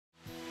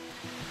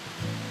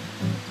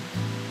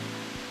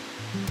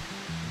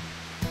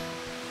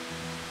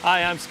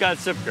Hi, I'm Scott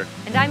Sipker.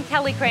 And I'm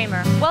Kelly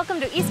Kramer.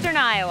 Welcome to Eastern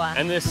Iowa.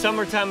 And this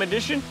summertime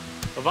edition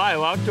of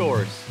Iowa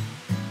Outdoors.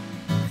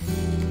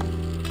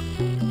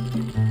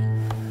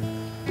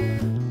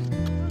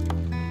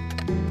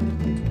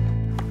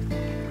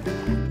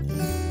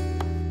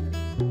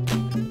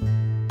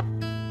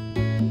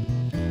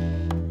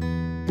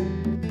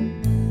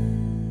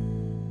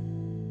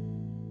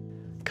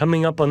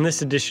 Coming up on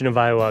this edition of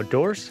Iowa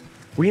Outdoors,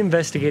 we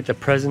investigate the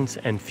presence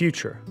and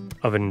future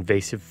of an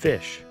invasive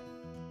fish.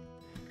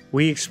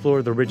 We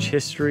explore the rich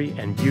history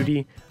and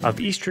beauty of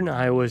eastern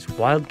Iowa's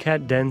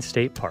Wildcat Den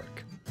State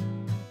Park.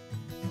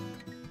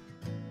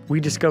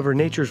 We discover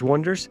nature's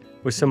wonders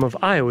with some of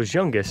Iowa's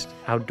youngest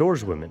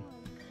outdoorswomen.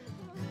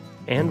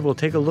 And we'll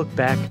take a look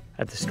back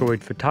at the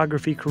storied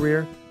photography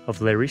career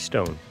of Larry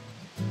Stone.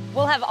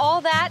 We'll have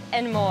all that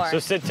and more. So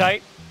sit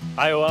tight,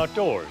 Iowa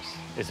Outdoors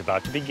is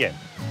about to begin.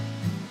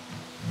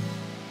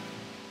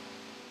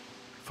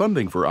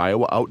 Funding for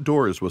Iowa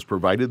Outdoors was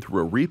provided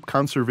through a REAP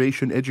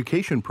Conservation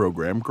Education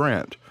Program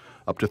grant.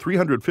 Up to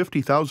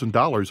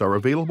 $350,000 are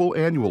available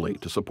annually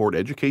to support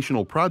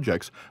educational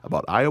projects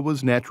about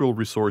Iowa's natural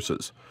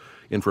resources.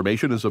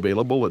 Information is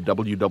available at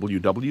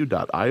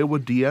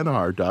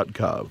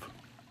www.iowadnr.gov.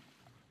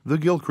 The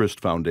Gilchrist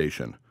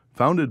Foundation,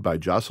 founded by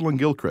Jocelyn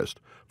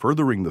Gilchrist,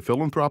 furthering the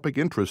philanthropic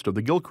interest of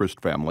the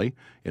Gilchrist family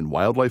in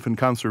wildlife and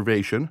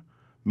conservation,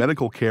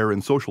 medical care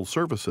and social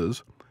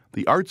services,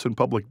 the arts and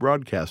public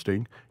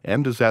broadcasting,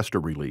 and disaster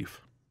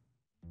relief.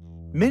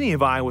 Many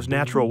of Iowa's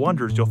natural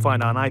wonders you'll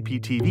find on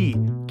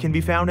IPTV can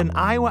be found in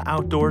Iowa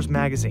Outdoors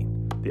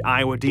magazine, the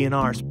Iowa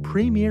DNR's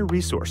premier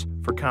resource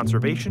for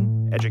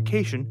conservation,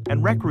 education,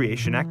 and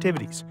recreation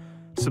activities.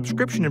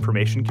 Subscription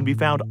information can be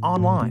found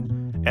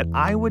online at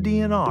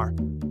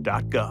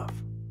iowadnr.gov.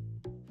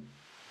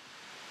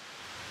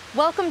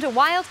 Welcome to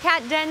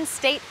Wildcat Den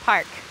State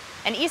Park,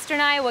 an eastern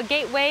Iowa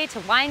gateway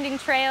to winding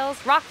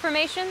trails, rock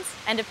formations,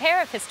 and a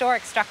pair of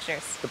historic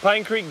structures. The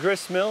Pine Creek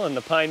Grist Mill and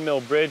the Pine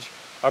Mill Bridge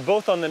are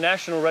both on the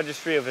National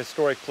Registry of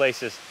Historic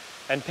Places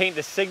and paint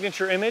the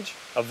signature image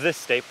of this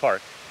state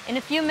park. In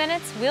a few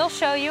minutes, we'll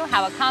show you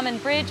how a common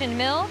bridge and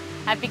mill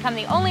have become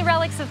the only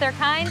relics of their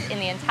kind in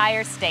the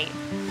entire state.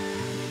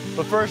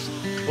 But first,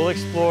 we'll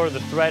explore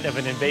the threat of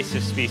an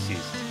invasive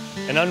species,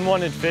 an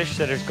unwanted fish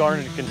that has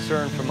garnered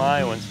concern from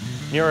Iowans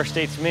near our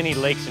state's many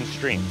lakes and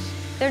streams.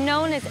 They're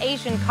known as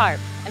Asian carp,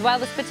 and while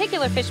this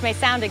particular fish may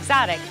sound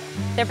exotic,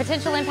 their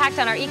potential impact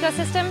on our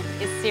ecosystem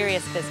is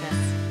serious business.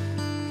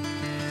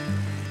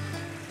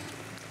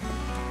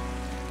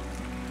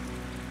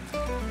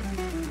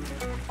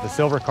 The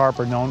silver carp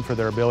are known for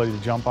their ability to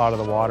jump out of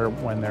the water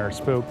when they're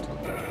spooked.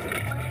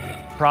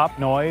 Prop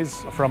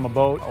noise from a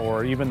boat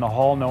or even the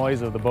hull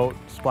noise of the boat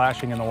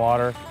splashing in the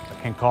water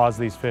can cause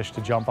these fish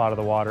to jump out of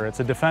the water. It's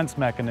a defense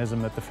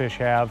mechanism that the fish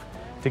have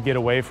to get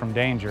away from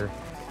danger.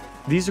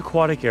 These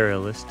aquatic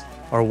aerialists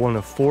are one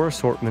of 4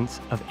 assortments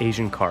of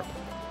Asian carp: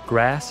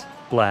 grass,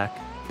 black,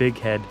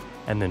 bighead,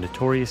 and the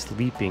notorious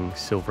leaping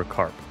silver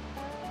carp.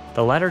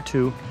 The latter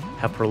 2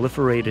 have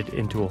proliferated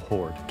into a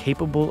horde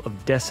capable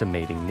of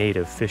decimating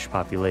native fish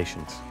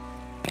populations.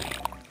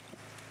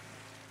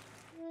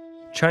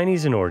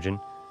 Chinese in origin,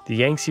 the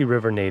Yangtze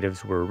River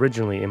natives were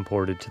originally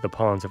imported to the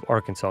ponds of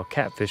Arkansas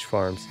catfish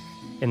farms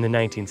in the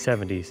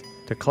 1970s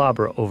to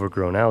clobber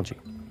overgrown algae.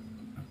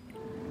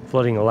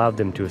 Flooding allowed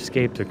them to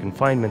escape their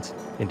confinements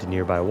into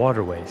nearby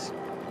waterways.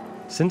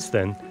 Since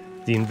then,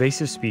 the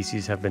invasive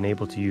species have been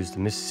able to use the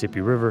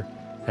Mississippi River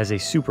as a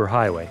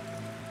superhighway,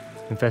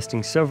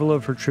 infesting several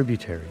of her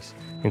tributaries,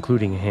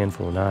 including a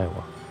handful in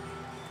Iowa.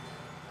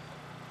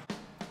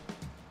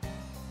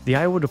 The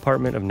Iowa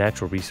Department of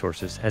Natural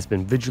Resources has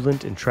been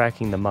vigilant in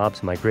tracking the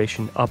mob's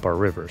migration up our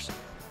rivers.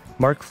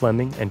 Mark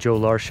Fleming and Joe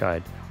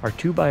Larscheid are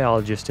 2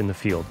 biologists in the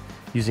field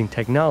using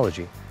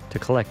technology to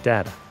collect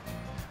data.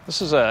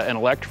 This is an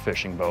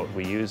electrofishing boat.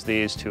 We use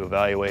these to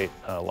evaluate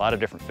a lot of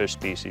different fish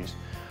species.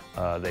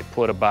 They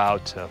put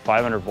about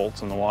 500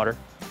 volts in the water.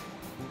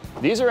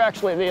 These are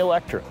actually the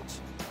electrodes.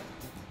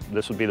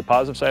 This would be the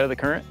positive side of the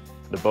current.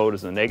 The boat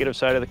is the negative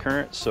side of the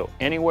current. So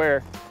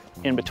anywhere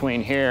in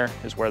between here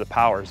is where the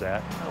power is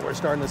at. We're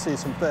starting to see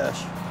some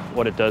fish.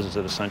 What it does is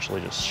it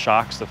essentially just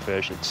shocks the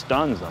fish. It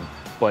stuns them,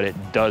 but it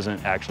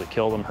doesn't actually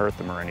kill them, hurt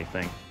them, or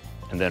anything.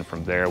 And then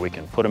from there, we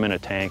can put them in a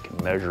tank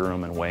and measure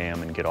them and weigh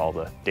them and get all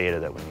the data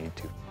that we need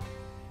to.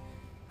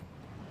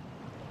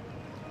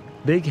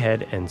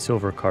 Bighead and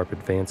silver carp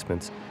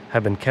advancements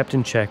have been kept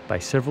in check by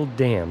several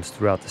dams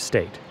throughout the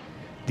state.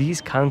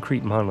 These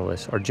concrete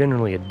monoliths are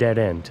generally a dead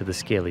end to the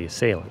scaly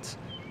assailants.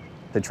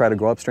 They try to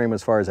go upstream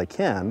as far as they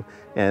can,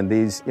 and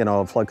these,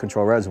 flood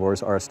control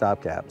reservoirs are a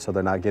stopgap, so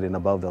they're not getting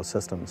above those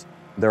systems.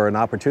 They're an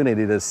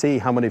opportunity to see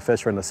how many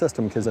fish are in the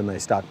system, because then they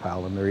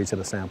stockpile them. They're easy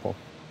to sample.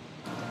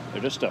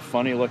 They're just a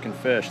funny looking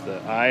fish. The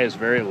eye is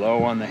very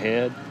low on the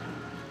head.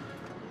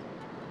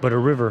 But a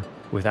river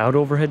without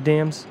overhead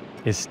dams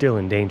is still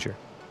in danger.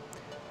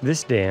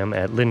 This dam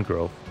at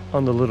Lindgrove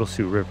on the Little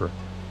Sioux River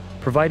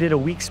provided a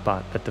weak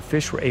spot that the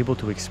fish were able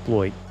to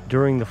exploit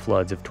during the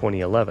floods of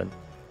 2011.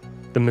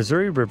 The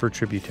Missouri River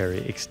tributary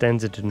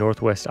extends into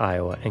northwest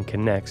Iowa and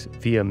connects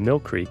via Mill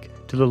Creek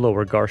to the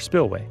lower Gar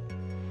Spillway.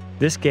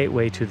 This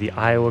gateway to the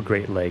Iowa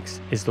Great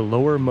Lakes is the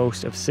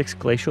lowermost of 6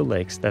 glacial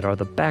lakes that are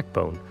the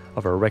backbone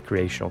of our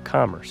recreational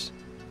commerce.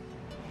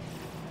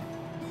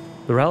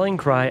 The rallying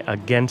cry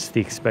against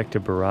the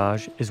expected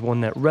barrage is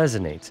one that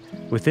resonates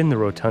within the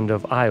rotunda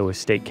of Iowa's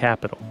state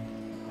capitol.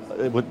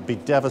 It would be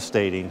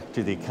devastating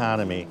to the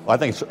economy. I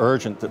think it's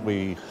urgent that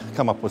we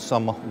come up with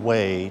some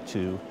way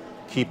to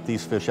keep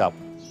these fish out.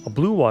 A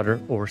blue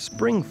water or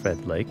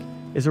spring-fed lake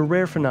is a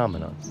rare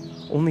phenomenon.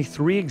 Only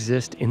 3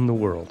 exist in the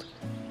world,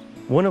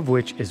 one of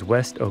which is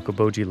West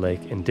Okoboji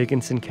Lake in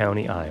Dickinson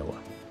County, Iowa.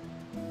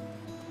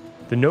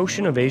 The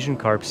notion of Asian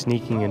carp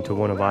sneaking into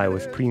one of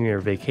Iowa's premier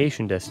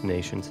vacation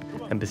destinations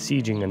and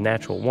besieging a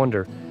natural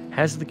wonder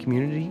has the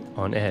community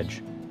on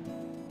edge.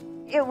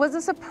 It was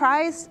a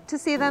surprise to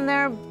see them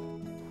there.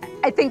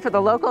 I think for the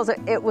locals,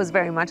 it was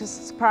very much a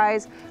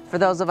surprise. For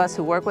those of us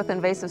who work with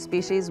invasive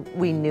species,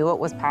 we knew it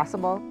was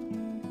possible.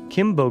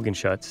 Kim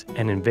Bogenschutz,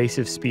 an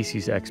invasive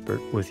species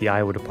expert with the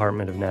Iowa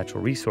Department of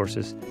Natural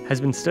Resources,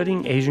 has been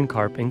studying Asian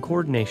carp in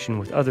coordination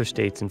with other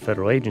states and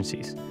federal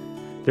agencies.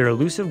 Their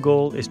elusive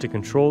goal is to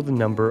control the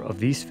number of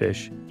these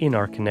fish in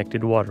our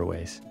connected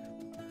waterways.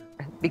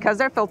 Because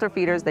they're filter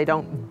feeders, they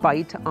don't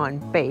bite on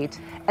bait,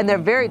 and they're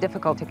very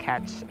difficult to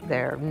catch.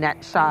 They're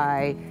net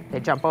shy,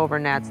 they jump over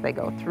nets, they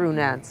go through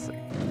nets.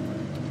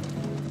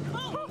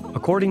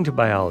 According to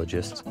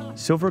biologists,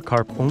 silver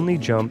carp only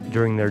jump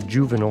during their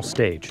juvenile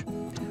stage.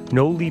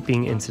 No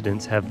leaping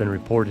incidents have been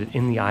reported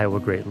in the Iowa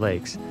Great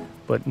Lakes,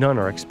 but none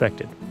are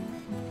expected.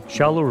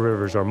 Shallow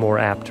rivers are more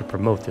apt to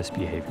promote this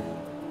behavior.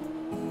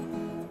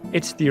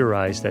 It's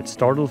theorized that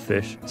startled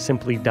fish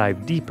simply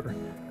dive deeper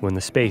when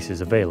the space is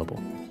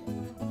available.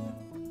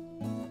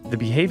 The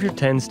behavior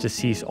tends to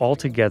cease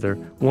altogether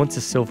once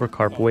a silver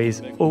carp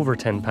weighs over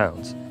 10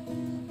 pounds.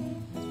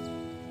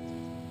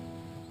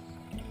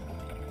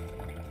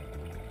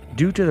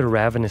 Due to their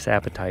ravenous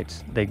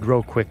appetites, they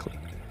grow quickly,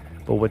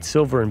 but what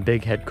silver and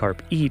bighead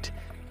carp eat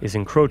is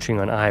encroaching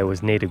on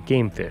Iowa's native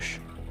game fish.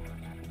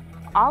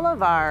 All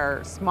of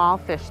our small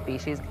fish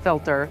species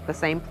filter the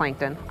same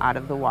plankton out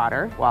of the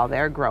water while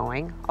they're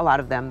growing. A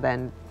lot of them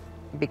then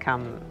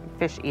become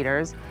fish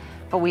eaters.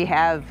 But we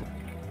have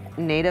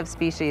native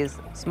species,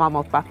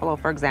 smallmouth buffalo,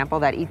 for example,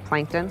 that eat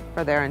plankton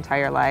for their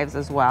entire lives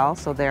as well.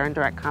 So they're in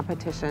direct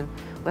competition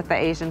with the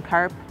Asian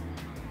carp.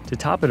 To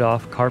top it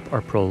off, carp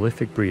are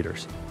prolific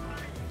breeders.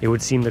 It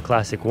would seem the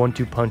classic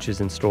 1-2 punch is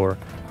in store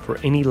for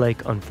any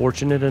lake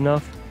unfortunate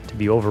enough to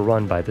be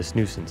overrun by this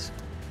nuisance.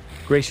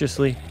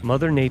 Graciously,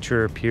 Mother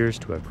Nature appears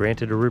to have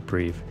granted a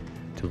reprieve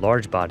to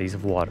large bodies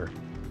of water.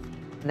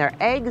 Their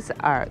eggs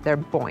they're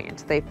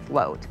buoyant, they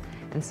float,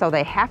 and so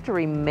they have to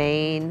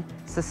remain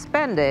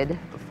suspended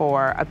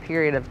for a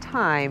period of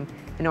time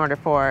in order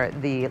for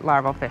the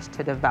larval fish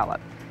to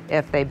develop.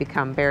 If they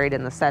become buried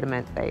in the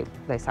sediment,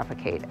 they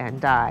suffocate and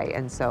die,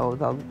 and so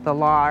the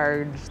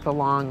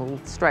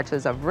long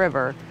stretches of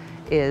river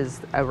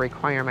is a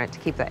requirement to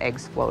keep the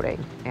eggs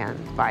floating and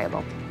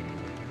viable.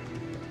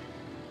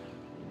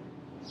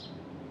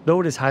 Though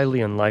it is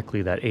highly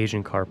unlikely that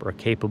Asian carp are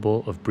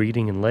capable of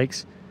breeding in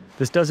lakes,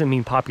 this doesn't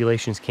mean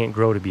populations can't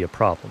grow to be a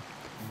problem.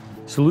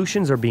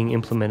 Solutions are being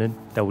implemented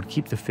that would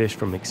keep the fish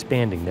from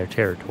expanding their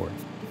territory.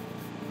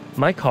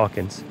 Mike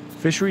Hawkins,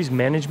 fisheries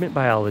management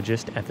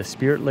biologist at the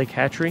Spirit Lake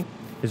Hatchery,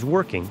 is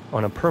working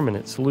on a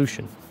permanent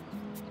solution.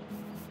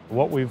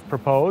 What we've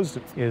proposed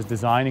is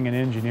designing and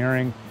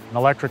engineering an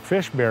electric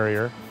fish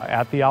barrier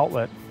at the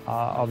outlet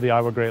of the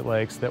Iowa Great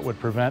Lakes that would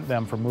prevent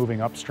them from moving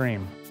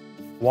upstream.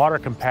 Water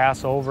can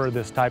pass over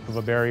this type of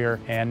a barrier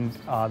and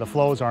the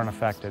flows aren't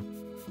affected.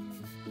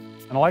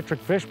 An electric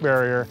fish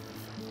barrier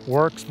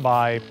works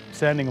by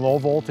sending low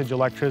voltage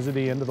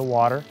electricity into the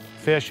water.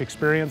 Fish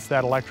experience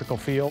that electrical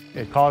field.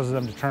 It causes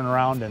them to turn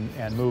around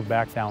and move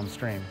back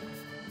downstream.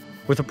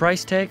 With a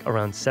price tag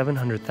around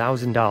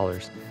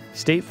 $700,000,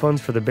 state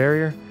funds for the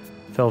barrier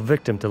fell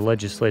victim to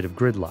legislative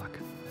gridlock.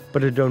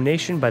 But a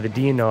donation by the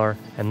DNR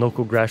and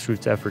local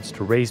grassroots efforts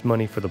to raise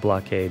money for the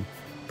blockade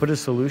put a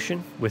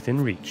solution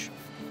within reach.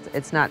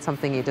 It's not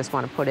something you just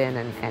want to put in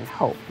and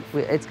hope.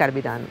 It's got to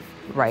be done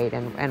right,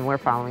 and we're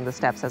following the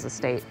steps as a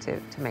state to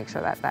make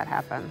sure that that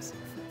happens.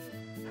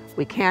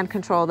 We can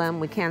control them,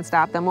 we can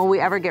stop them. Will we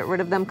ever get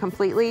rid of them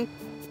completely?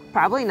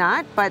 Probably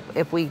not, but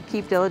if we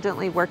keep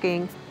diligently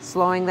working,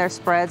 slowing their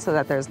spread so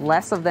that there's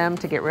less of them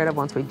to get rid of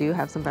once we do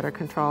have some better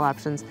control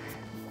options,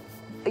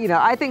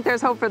 I think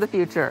there's hope for the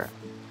future.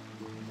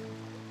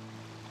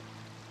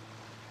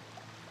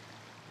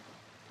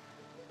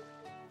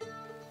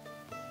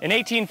 In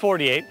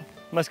 1848,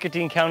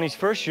 Muscatine County's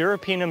first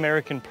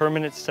European-American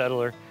permanent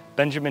settler,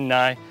 Benjamin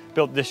Nye,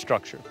 built this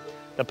structure,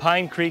 the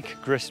Pine Creek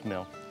Grist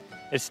Mill.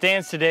 It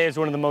stands today as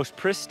one of the most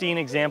pristine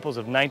examples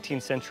of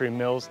 19th century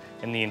mills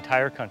in the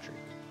entire country.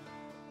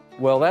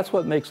 Well, that's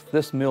what makes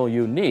this mill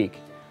unique,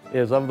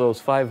 is of those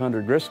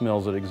 500 grist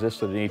mills that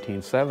existed in the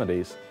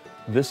 1870s,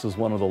 this is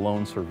one of the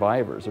lone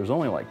survivors. There's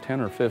only like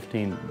 10 or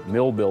 15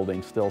 mill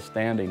buildings still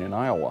standing in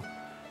Iowa.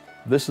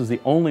 This is the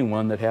only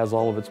one that has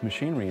all of its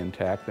machinery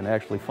intact and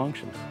actually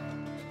functions.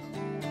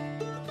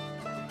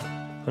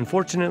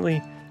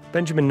 Unfortunately,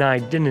 Benjamin Nye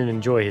didn't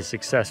enjoy his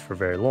success for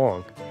very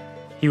long.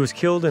 He was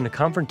killed in a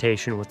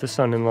confrontation with the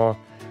son-in-law,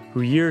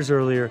 who years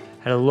earlier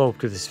had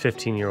eloped with his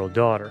 15-year-old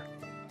daughter.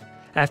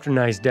 After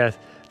Nye's death,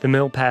 the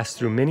mill passed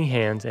through many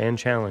hands and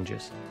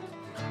challenges.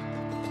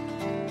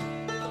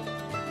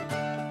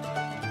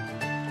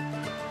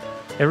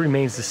 It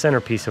remains the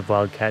centerpiece of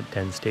Wildcat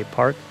Den State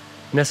Park,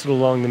 nestled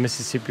along the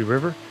Mississippi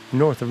River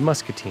north of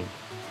Muscatine.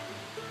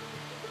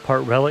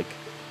 Part relic,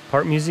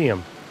 part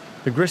museum,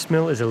 the grist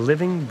mill is a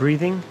living,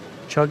 breathing,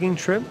 chugging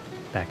trip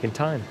back in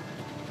time.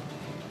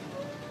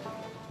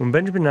 When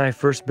Benjamin Nye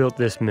first built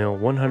this mill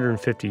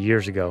 150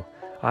 years ago,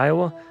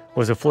 Iowa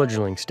was a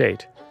fledgling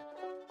state.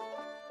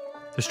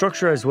 The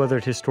structure has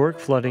weathered historic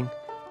flooding,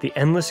 the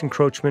endless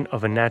encroachment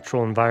of a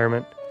natural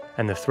environment,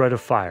 and the threat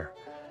of fire,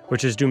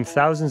 which has doomed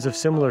thousands of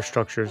similar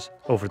structures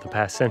over the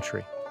past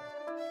century.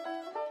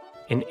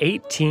 In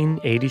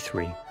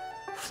 1883,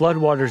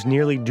 floodwaters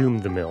nearly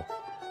doomed the mill,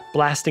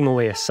 blasting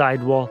away a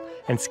sidewall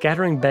and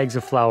scattering bags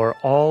of flour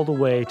all the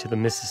way to the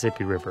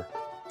Mississippi River.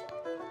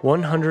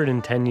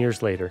 110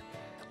 years later,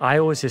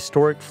 Iowa's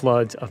historic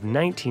floods of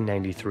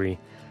 1993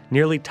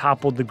 nearly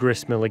toppled the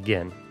grist mill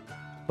again,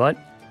 but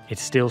it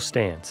still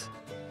stands.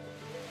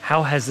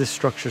 How has this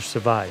structure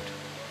survived?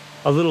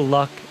 A little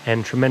luck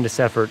and tremendous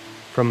effort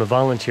from a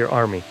volunteer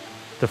army,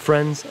 the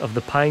Friends of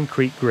the Pine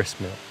Creek Grist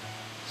Mill.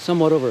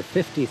 Somewhat over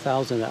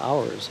 50,000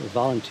 hours of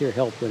volunteer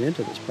help went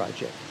into this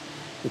project.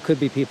 It could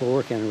be people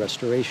working on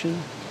restoration,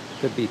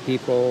 it could be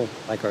people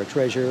like our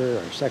treasurer,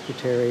 our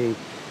secretary,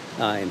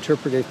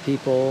 interpretive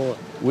people.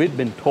 We'd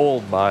been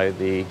told by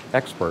the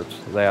experts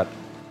that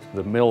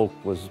the mill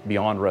was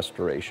beyond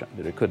restoration,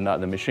 that it could not,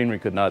 the machinery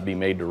could not be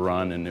made to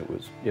run and it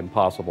was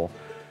impossible.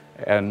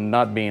 And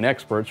not being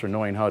experts or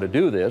knowing how to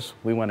do this,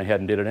 we went ahead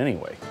and did it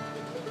anyway.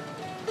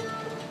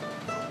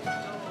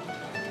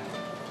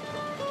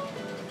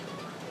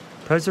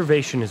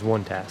 Preservation is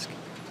one task.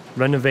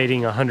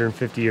 Renovating a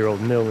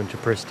 150-year-old mill into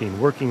pristine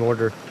working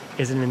order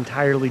is an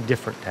entirely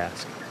different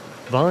task.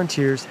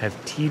 Volunteers have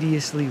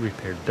tediously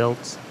repaired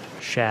belts,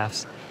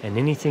 shafts, and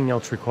anything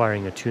else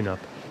requiring a tune-up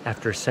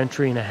after a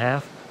century and a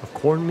half of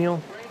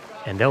cornmeal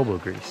and elbow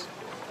grease.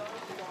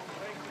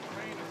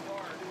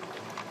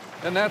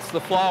 And that's the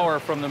flour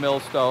from the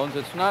millstones.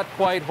 It's not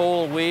quite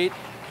whole wheat,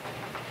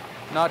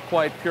 not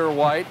quite pure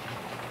white.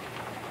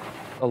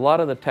 A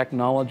lot of the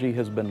technology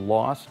has been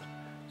lost.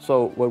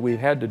 So what we've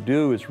had to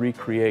do is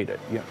recreate it.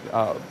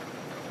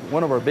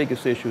 One of our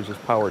biggest issues is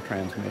power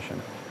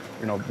transmission.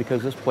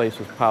 Because this place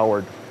is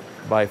powered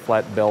by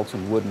flat belts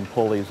and wooden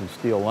pulleys and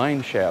steel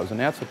line shafts, and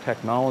that's a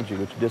technology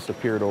which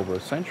disappeared over a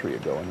century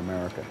ago in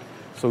America.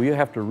 So you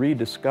have to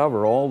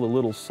rediscover all the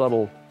little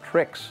subtle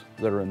tricks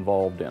that are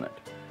involved in it.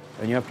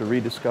 And you have to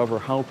rediscover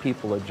how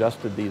people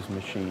adjusted these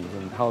machines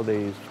and how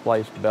they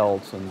spliced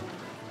belts, and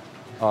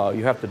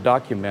you have to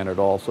document it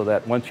all so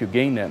that once you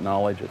gain that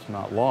knowledge, it's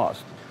not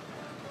lost.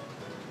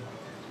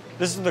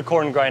 This is the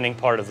corn grinding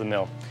part of the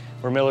mill,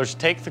 where millers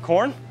take the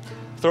corn,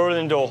 throw it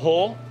into a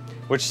hole,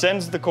 which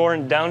sends the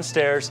corn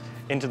downstairs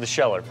into the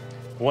sheller.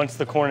 Once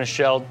the corn is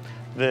shelled,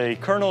 the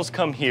kernels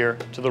come here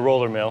to the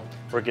roller mill,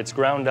 where it gets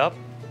ground up,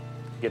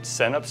 gets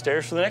sent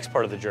upstairs for the next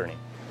part of the journey.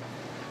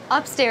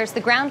 Upstairs,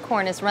 the ground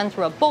corn is run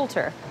through a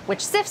bolter,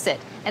 which sifts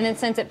it and then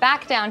sends it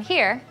back down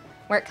here,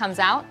 where it comes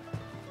out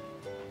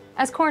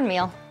as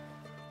cornmeal.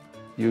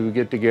 You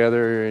get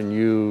together and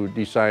you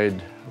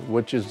decide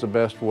which is the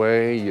best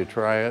way, you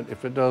try it.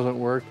 If it doesn't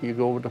work, you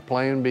go to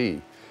plan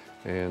B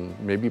and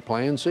maybe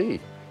plan C.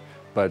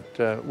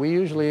 But we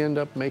usually end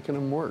up making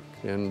them work.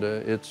 And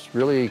it's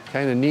really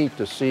kind of neat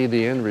to see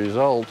the end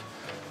result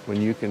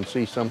when you can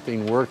see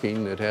something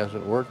working that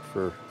hasn't worked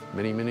for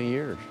many, many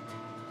years.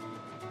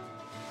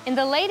 In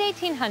the late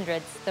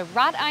 1800s, the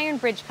Wrought Iron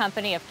Bridge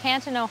Company of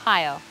Canton,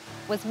 Ohio,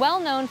 was well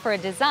known for a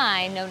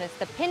design known as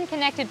the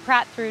pin-connected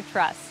Pratt-through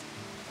truss.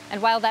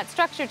 And while that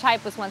structure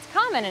type was once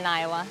common in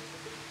Iowa,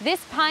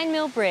 this Pine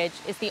Mill Bridge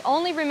is the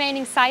only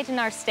remaining site in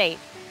our state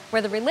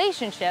where the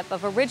relationship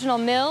of original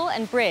mill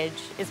and bridge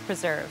is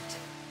preserved.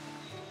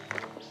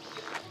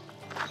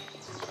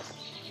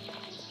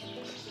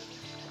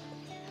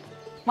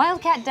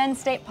 Wildcat Den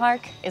State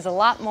Park is a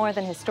lot more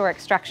than historic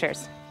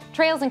structures.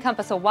 Trails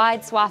encompass a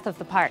wide swath of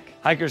the park.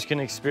 Hikers can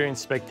experience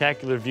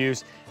spectacular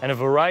views and a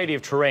variety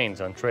of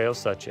terrains on trails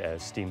such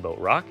as Steamboat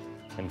Rock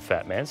and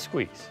Fat Man's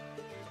Squeeze.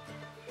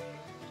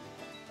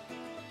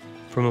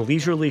 From a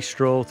leisurely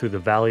stroll through the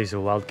valleys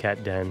of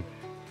Wildcat Den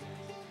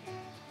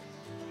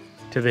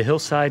to the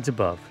hillsides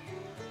above,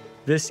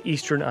 this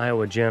eastern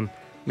Iowa gem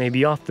may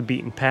be off the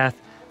beaten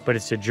path, but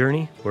it's a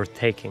journey worth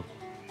taking,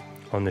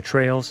 on the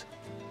trails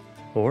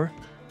or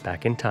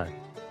back in time.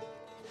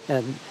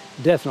 And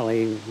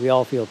definitely, we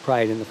all feel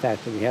pride in the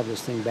fact that we have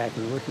this thing back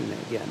and working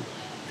again.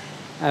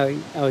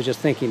 I was just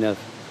thinking of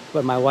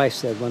what my wife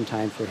said one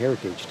time for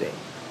Heritage Day.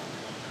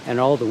 and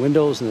all the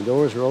windows and the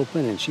doors were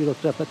open, and she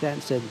looked up at that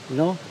and said, you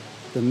know,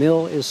 the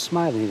mill is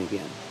smiling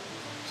again.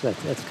 So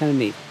that's kind of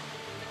neat.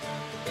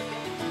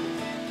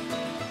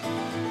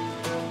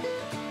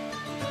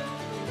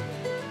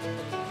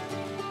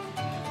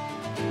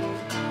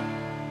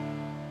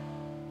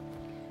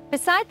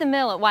 Beside the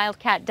mill at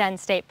Wildcat Den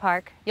State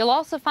Park, you'll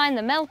also find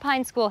the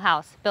Melpine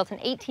Schoolhouse, built in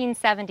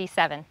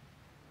 1877.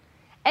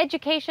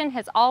 Education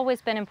has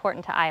always been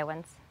important to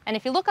Iowans, and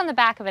if you look on the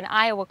back of an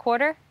Iowa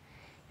quarter,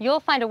 you'll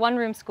find a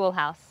one-room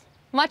schoolhouse,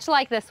 much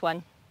like this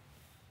one.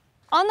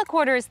 On the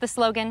quarter is the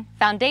slogan,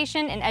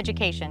 Foundation in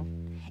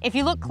Education. If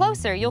you look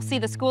closer, you'll see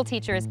the school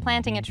teacher is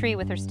planting a tree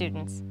with her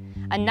students,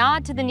 a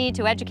nod to the need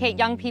to educate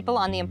young people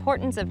on the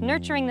importance of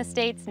nurturing the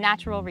state's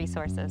natural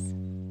resources.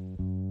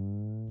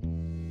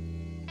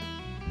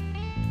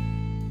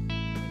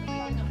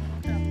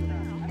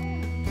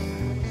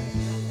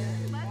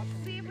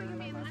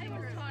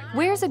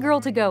 Where's a girl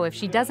to go if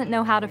she doesn't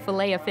know how to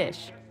fillet a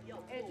fish?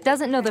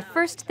 Doesn't know the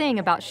first thing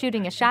about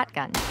shooting a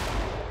shotgun?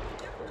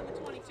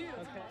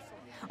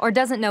 Or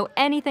doesn't know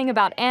anything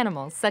about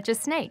animals such as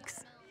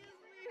snakes?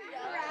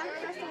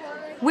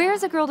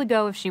 Where's a girl to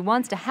go if she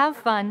wants to have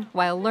fun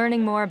while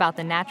learning more about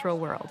the natural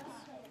world?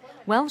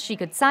 Well, she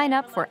could sign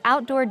up for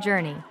Outdoor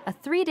Journey, a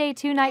 3-day,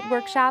 2-night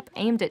workshop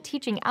aimed at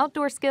teaching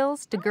outdoor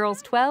skills to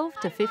girls 12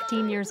 to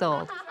 15 years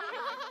old.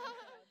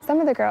 Some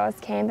of the girls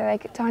came, they're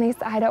like, Donnie,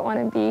 I don't want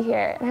to be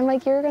here. And I'm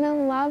like, you're going to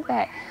love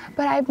it.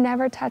 But I've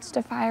never touched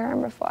a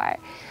firearm before.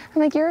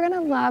 I'm like, you're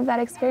going to love that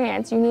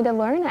experience. You need to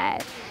learn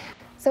it.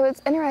 So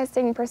it's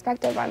interesting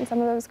perspective on some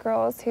of those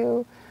girls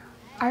who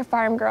are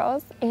farm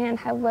girls and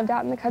have lived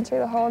out in the country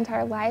the whole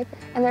entire life.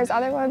 And there's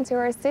other ones who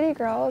are city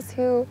girls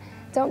who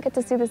don't get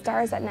to see the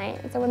stars at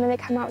night. So when they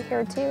come out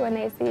here too and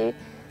they see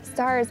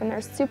stars and they're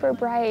super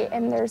bright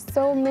and there's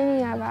so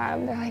many of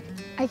them, they're like,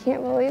 I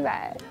can't believe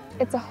it.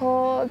 It's a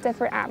whole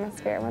different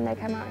atmosphere when they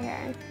come out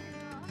here.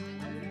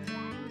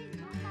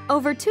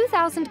 Over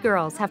 2,000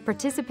 girls have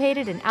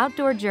participated in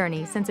Outdoor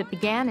Journey since it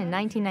began in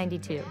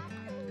 1992.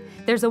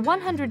 There's a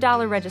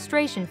 $100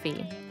 registration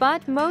fee,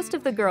 but most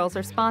of the girls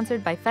are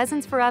sponsored by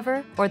Pheasants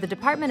Forever or the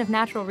Department of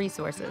Natural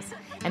Resources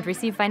and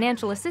receive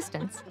financial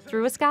assistance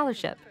through a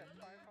scholarship.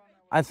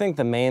 I think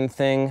the main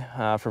thing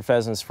for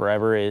Pheasants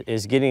Forever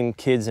is getting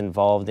kids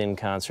involved in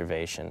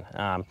conservation.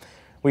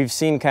 We've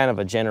seen kind of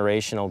a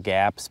generational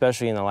gap,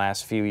 especially in the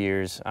last few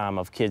years,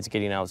 of kids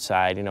getting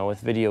outside. You know, with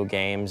video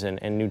games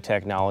and new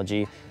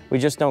technology, we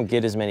just don't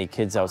get as many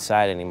kids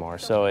outside anymore.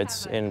 So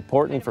it's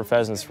important for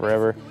Pheasants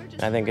Forever,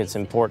 and I think it's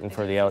important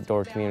for the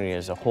outdoor community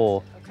as a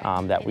whole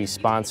that we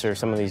sponsor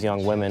some of these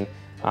young women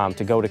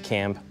to go to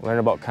camp, learn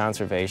about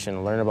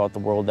conservation, learn about the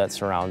world that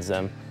surrounds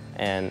them,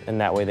 and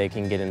that way they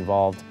can get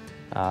involved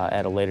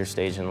at a later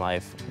stage in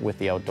life with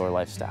the outdoor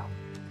lifestyle.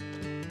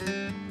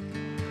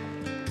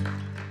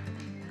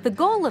 The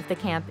goal of the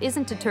camp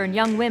isn't to turn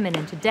young women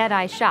into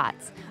dead-eye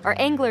shots or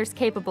anglers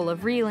capable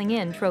of reeling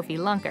in trophy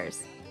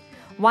lunkers.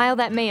 While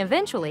that may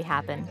eventually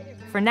happen,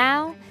 for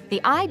now,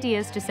 the idea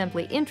is to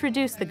simply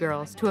introduce the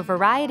girls to a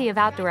variety of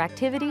outdoor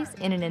activities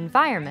in an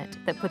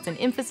environment that puts an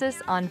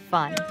emphasis on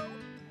fun.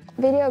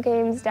 Video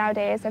games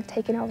nowadays have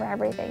taken over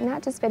everything,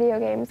 not just video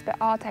games, but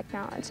all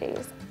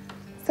technologies.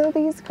 So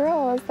these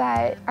girls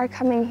that are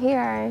coming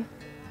here,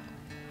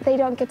 they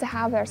don't get to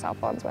have their cell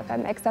phones with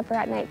them except for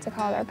at night to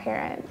call their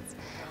parents.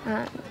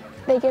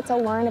 They get to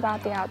learn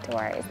about the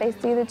outdoors. They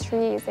see the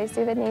trees, they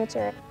see the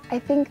nature. I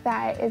think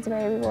that is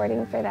very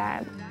rewarding for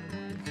them.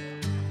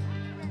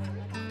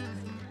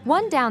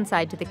 One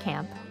downside to the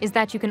camp is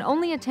that you can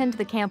only attend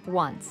the camp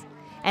once,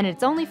 and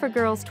it's only for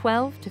girls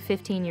 12 to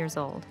 15 years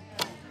old.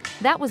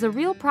 That was a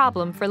real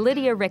problem for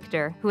Lydia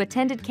Richter, who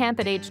attended camp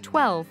at age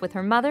 12 with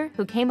her mother,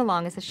 who came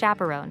along as a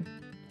chaperone.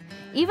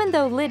 Even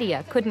though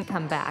Lydia couldn't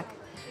come back,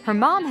 her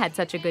mom had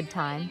such a good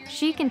time,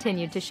 she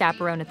continued to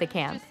chaperone at the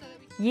camp,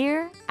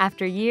 year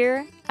after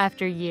year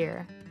after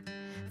year.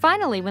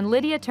 Finally, when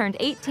Lydia turned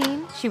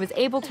 18, she was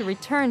able to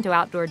return to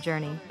Outdoor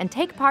Journey and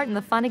take part in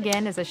the fun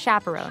again as a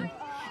chaperone.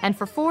 And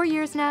for 4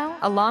 years now,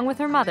 along with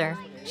her mother,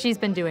 she's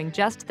been doing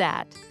just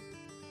that.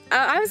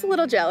 I was a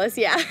little jealous,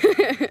 yeah,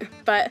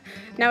 but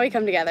now we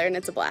come together and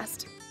it's a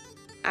blast.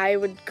 I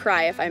would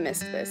cry if I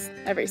missed this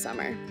every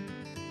summer.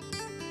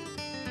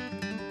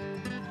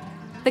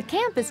 The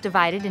camp is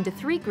divided into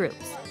 3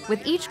 groups,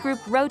 with each group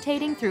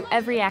rotating through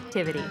every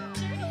activity.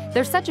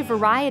 There's such a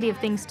variety of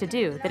things to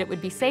do that it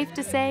would be safe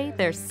to say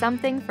there's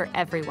something for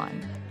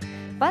everyone.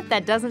 But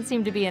that doesn't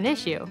seem to be an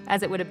issue,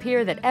 as it would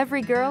appear that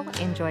every girl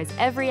enjoys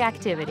every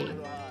activity.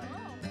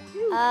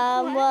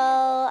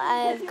 Well,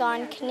 I've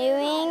gone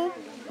canoeing.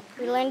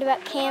 We learned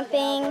about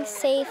camping,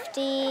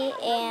 safety,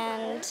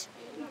 and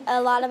a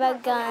lot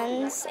about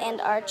guns and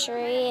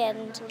archery,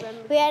 and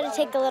we had to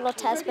take a little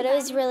test, but it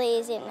was really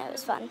easy and it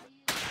was fun.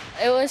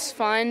 It was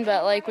fun,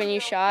 but like when you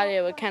shot,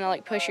 it would kind of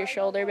like push your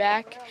shoulder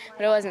back,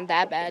 but it wasn't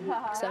that bad,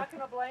 so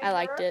I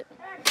liked it.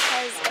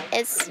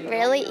 It's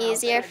really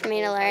easier for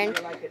me to learn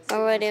when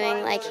we're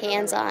doing like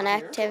hands-on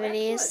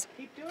activities.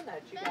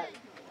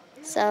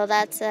 So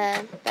that's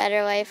a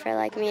better way for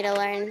like me to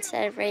learn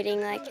instead of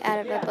reading like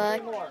out of a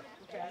book.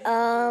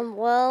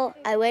 Well,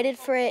 I waited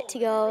for it to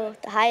go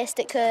the highest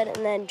it could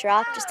and then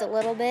drop just a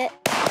little bit.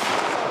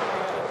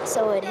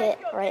 So it hit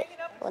right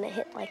when it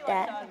hit like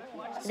that.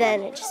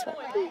 Then it just went.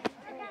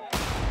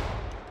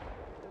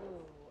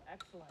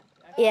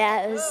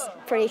 Yeah, it was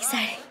pretty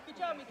exciting.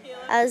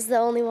 I was the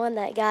only one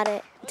that got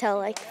it until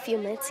like a few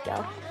minutes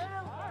ago.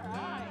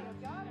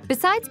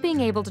 Besides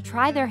being able to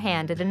try their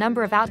hand at a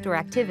number of outdoor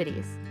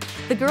activities,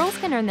 the girls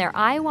can earn their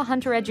Iowa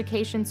Hunter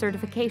Education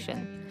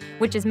certification,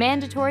 which is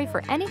mandatory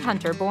for any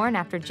hunter born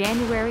after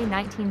January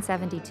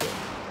 1972.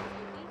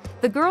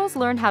 The girls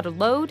learn how to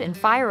load and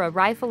fire a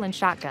rifle and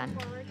shotgun,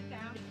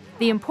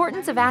 the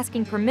importance of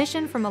asking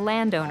permission from a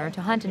landowner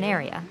to hunt an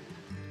area,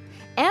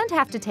 and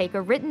have to take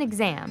a written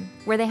exam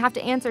where they have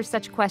to answer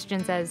such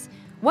questions as,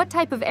 what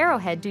type of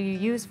arrowhead do you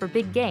use for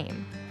big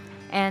game?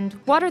 And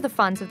what are the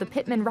funds of the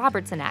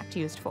Pittman-Robertson Act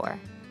used for?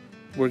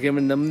 We're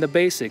giving them the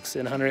basics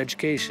in hunter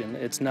education.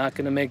 It's not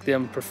going to make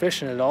them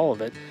proficient at all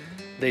of it.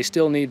 They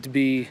still need to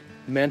be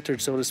mentored,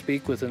 so to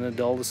speak, with an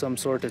adult of some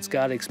sort that's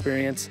got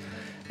experience.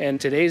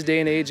 And today's day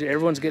and age,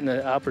 everyone's getting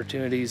the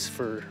opportunities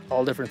for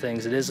all different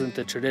things. It isn't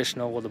the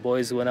traditional, well, the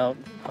boys went out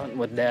hunting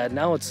with dad.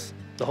 Now it's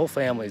the whole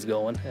family's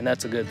going, and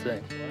that's a good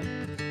thing.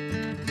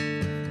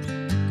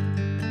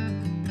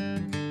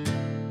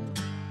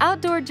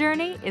 Outdoor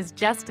Journey is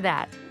just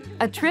that,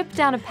 a trip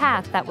down a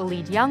path that will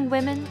lead young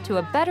women to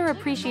a better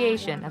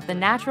appreciation of the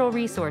natural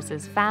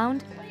resources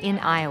found in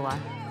Iowa.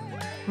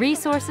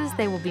 Resources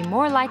they will be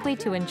more likely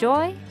to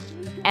enjoy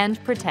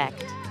and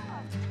protect.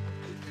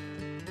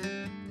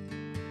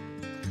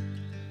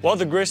 While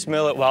the grist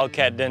mill at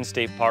Wildcat Den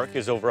State Park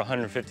is over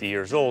 150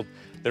 years old,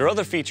 there are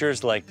other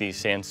features like these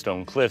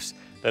sandstone cliffs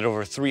that are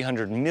over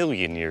 300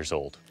 million years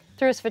old.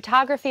 Through his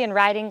photography and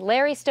writing,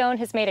 Larry Stone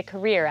has made a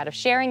career out of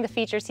sharing the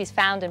features he's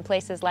found in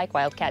places like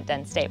Wildcat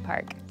Den State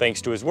Park.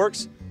 Thanks to his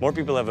works, more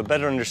people have a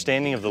better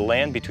understanding of the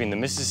land between the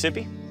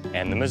Mississippi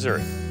and the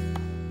Missouri.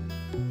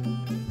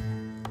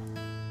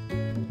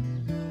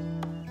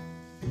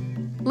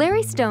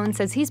 Larry Stone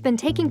says he's been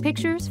taking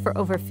pictures for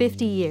over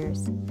 50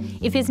 years.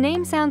 If his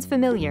name sounds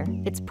familiar,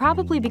 it's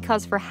probably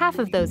because for half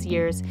of those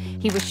years,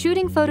 he was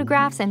shooting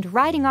photographs and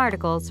writing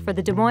articles for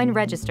the Des Moines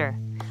Register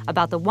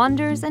about the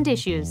wonders and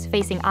issues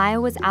facing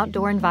Iowa's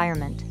outdoor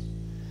environment.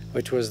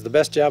 Which was the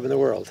best job in the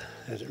world.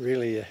 I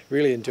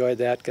really enjoyed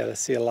that. Got to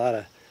see a lot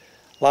of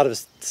the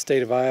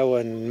state of Iowa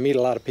and meet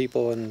a lot of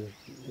people in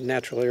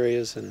natural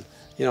areas. And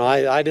you know,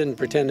 I didn't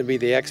pretend to be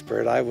the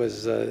expert. I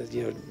was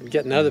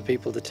getting other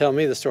people to tell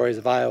me the stories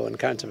of Iowa and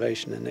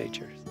conservation and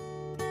nature.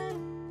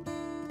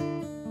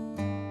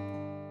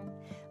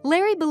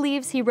 Larry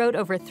believes he wrote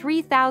over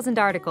 3,000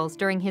 articles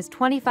during his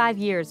 25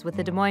 years with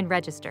the Des Moines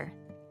Register.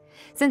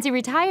 Since he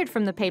retired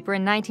from the paper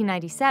in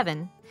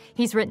 1997,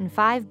 he's written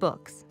 5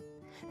 books.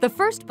 The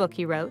first book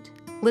he wrote,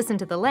 Listen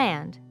to the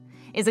Land,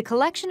 is a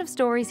collection of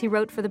stories he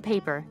wrote for the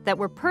paper that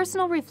were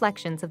personal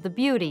reflections of the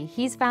beauty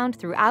he's found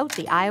throughout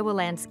the Iowa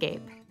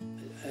landscape.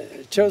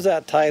 I chose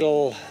that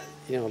title,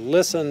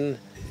 listen.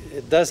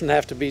 It doesn't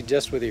have to be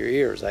just with your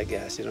ears, I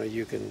guess.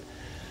 You can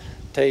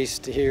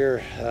taste,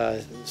 hear,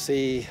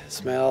 see,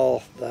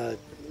 smell,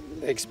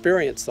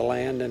 experience the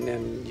land, and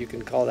then you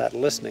can call that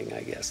listening,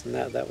 I guess. And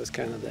that was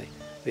kind of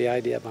the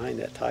idea behind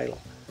that title.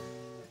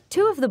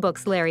 2 of the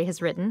books Larry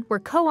has written were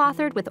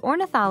co-authored with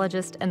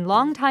ornithologist and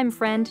longtime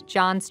friend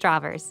John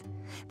Stravers.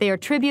 They are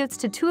tributes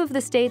to 2 of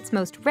the state's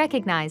most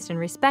recognized and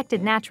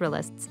respected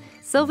naturalists,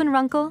 Sylvan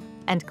Runkle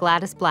and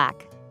Gladys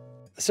Black.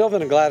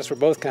 Sylvan and Gladys were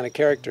both kind of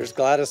characters.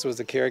 Gladys was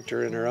a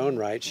character in her own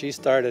right. She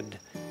started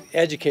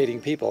educating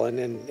people,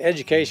 and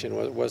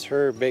education was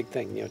her big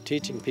thing,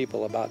 teaching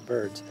people about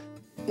birds.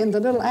 In the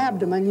little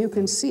abdomen, you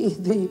can see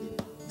the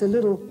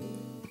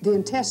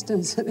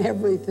intestines and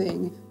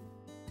everything.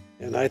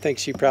 And I think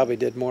she probably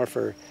did more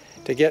to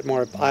get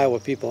more Iowa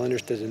people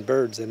interested in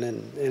birds than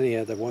any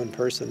other one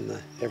person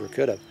ever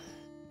could have.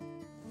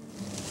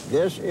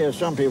 This is,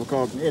 some people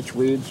call it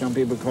itchweed, some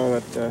people call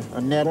it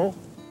a nettle.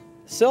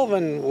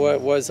 Sylvan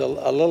was a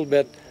little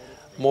bit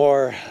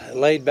more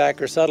laid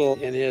back or subtle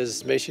in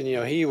his mission.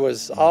 He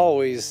was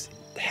always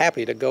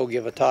happy to go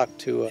give a talk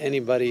to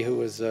anybody who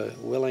was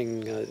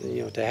willing,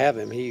 to have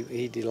him.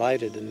 He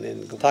delighted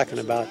in talking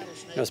about,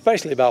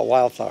 especially about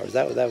wildflowers.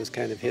 That was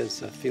kind of his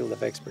field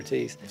of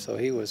expertise. So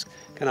he was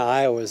kind of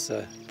Iowa's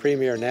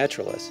premier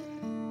naturalist.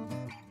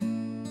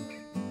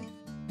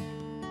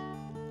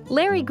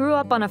 Larry grew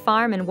up on a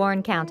farm in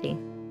Warren County.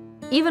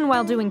 Even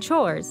while doing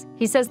chores,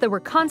 he says there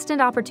were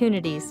constant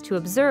opportunities to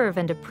observe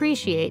and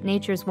appreciate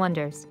nature's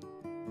wonders.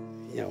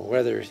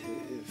 Whether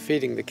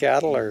feeding the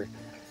cattle or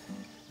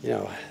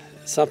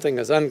something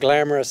as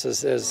unglamorous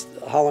as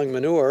hauling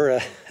manure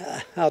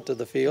out to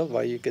the field,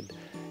 while you could,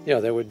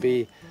 there would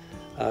be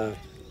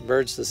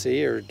birds to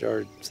see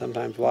or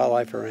sometimes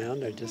wildlife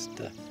around, or just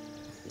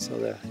so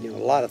there, a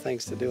lot of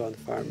things to do on the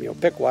farm.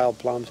 Pick wild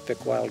plums,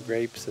 pick wild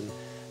grapes, and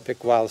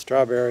pick wild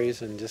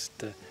strawberries, and just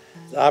the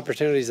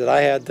opportunities that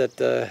I had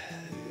that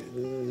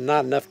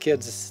not enough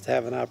kids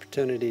have an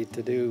opportunity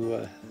to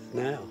do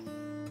now.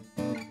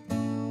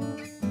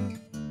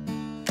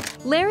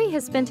 Larry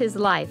has spent his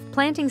life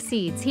planting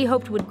seeds he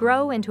hoped would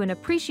grow into an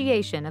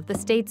appreciation of the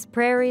state's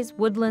prairies,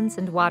 woodlands,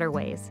 and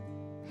waterways.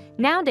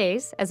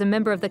 Nowadays, as a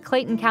member of the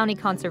Clayton County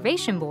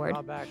Conservation Board,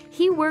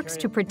 he works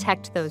to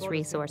protect those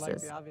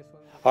resources.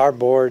 Our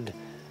board,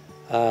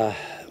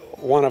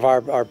 one of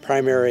our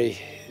primary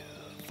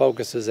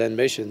focuses and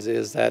missions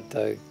is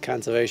that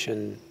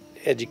conservation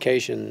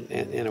education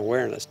and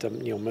awareness to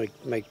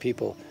make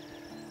people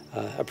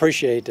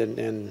appreciate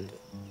and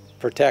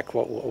protect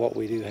what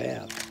we do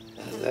have.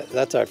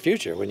 That's our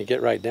future when you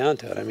get right down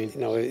to it. I mean,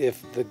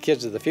 if the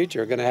kids of the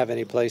future are going to have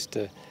any place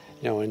to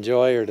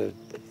enjoy or to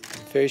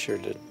fish or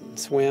to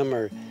swim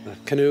or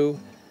canoe,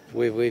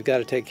 we've got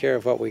to take care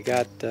of what we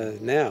got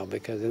now,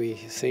 because we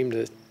seem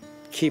to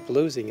keep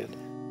losing it.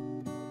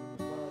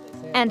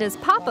 And as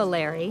Papa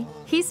Larry,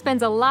 he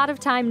spends a lot of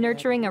time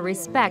nurturing a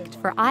respect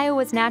for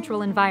Iowa's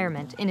natural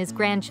environment in his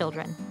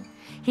grandchildren.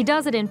 He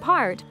does it in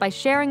part by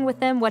sharing with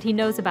them what he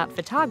knows about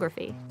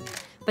photography.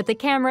 But the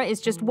camera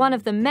is just one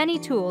of the many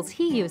tools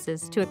he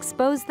uses to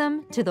expose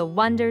them to the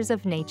wonders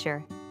of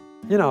nature.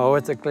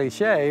 It's a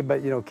cliche,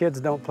 but kids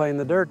don't play in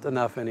the dirt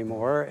enough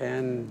anymore,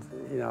 and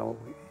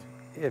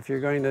if you're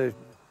going to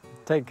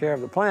take care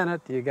of the planet,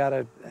 you got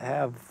to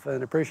have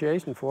an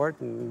appreciation for it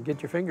and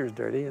get your fingers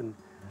dirty. And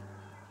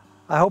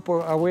I hope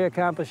are we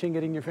accomplishing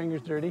getting your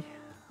fingers dirty?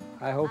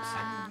 I hope so.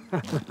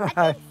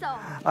 I think so.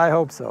 I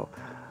hope so.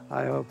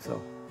 I hope so.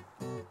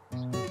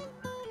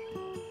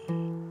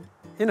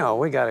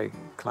 We got to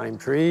climb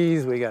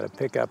trees, we got to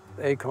pick up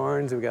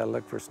acorns, we got to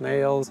look for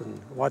snails and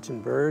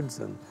watching birds,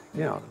 and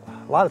a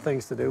lot of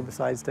things to do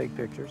besides take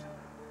pictures.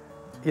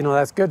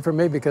 That's good for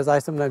me because I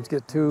sometimes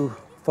get too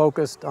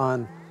focused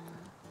on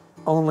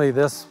only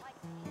this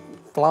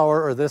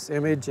flower or this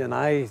image, and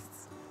I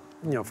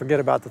forget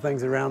about the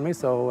things around me.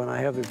 So when I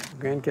have the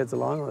grandkids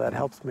along, that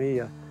helps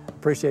me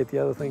appreciate the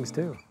other things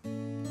too.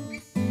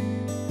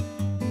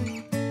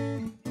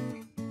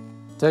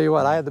 Tell you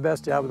what, I had the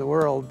best job in the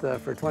world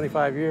for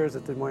 25 years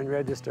at the Des Moines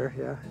Register,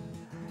 yeah.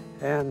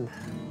 And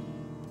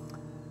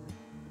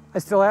I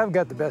still have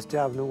got the best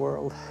job in the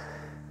world.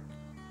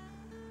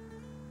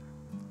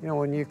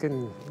 When you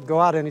can go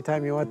out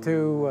anytime you want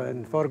to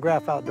and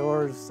photograph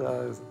outdoors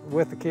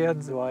with the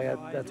kids, well,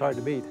 that's hard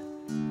to beat.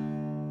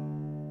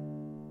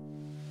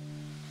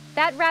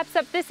 That wraps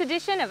up this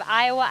edition of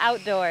Iowa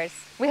Outdoors.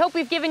 We hope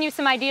we've given you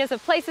some ideas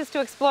of places to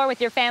explore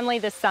with your family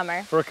this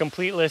summer. For a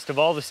complete list of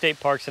all the state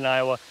parks in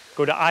Iowa,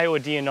 go to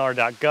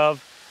iowadnr.gov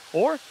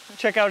or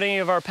check out any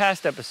of our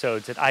past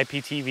episodes at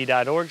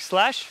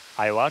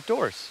iptv.org/Iowa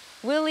Outdoors.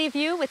 We'll leave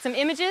you with some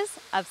images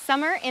of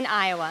summer in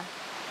Iowa.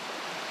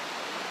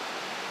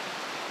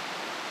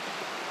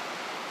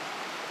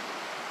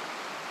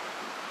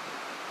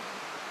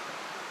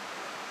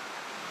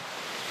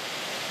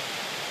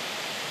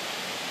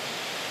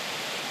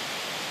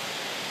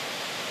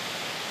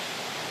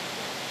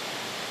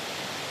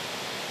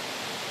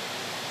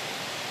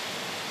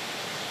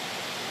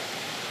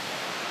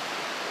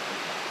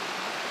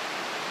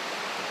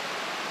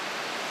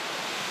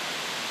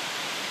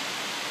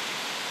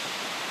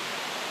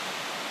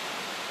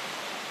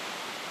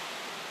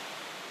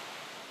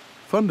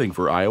 Funding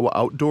for Iowa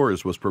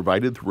Outdoors was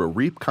provided through a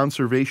REAP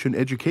Conservation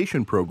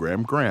Education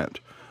Program grant.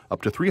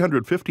 Up to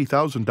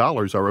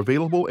 $350,000 are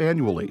available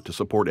annually to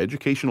support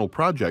educational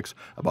projects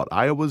about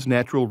Iowa's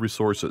natural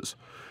resources.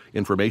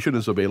 Information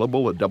is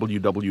available at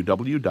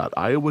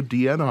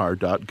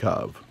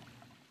www.iowadnr.gov.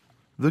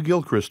 The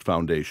Gilchrist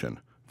Foundation,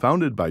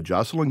 founded by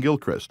Jocelyn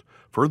Gilchrist,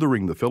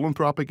 furthering the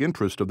philanthropic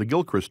interest of the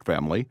Gilchrist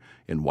family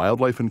in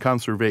wildlife and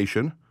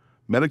conservation,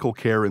 medical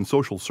care and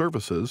social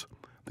services,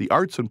 the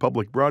arts and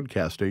public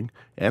broadcasting,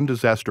 and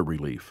disaster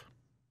relief.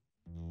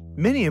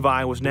 Many of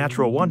Iowa's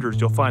natural wonders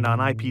you'll find on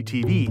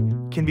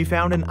IPTV can be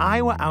found in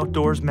Iowa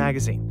Outdoors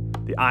magazine,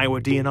 the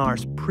Iowa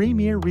DNR's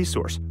premier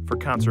resource for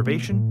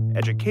conservation,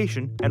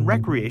 education, and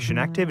recreation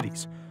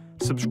activities.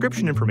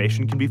 Subscription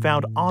information can be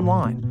found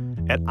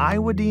online at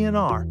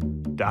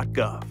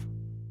iowadnr.gov.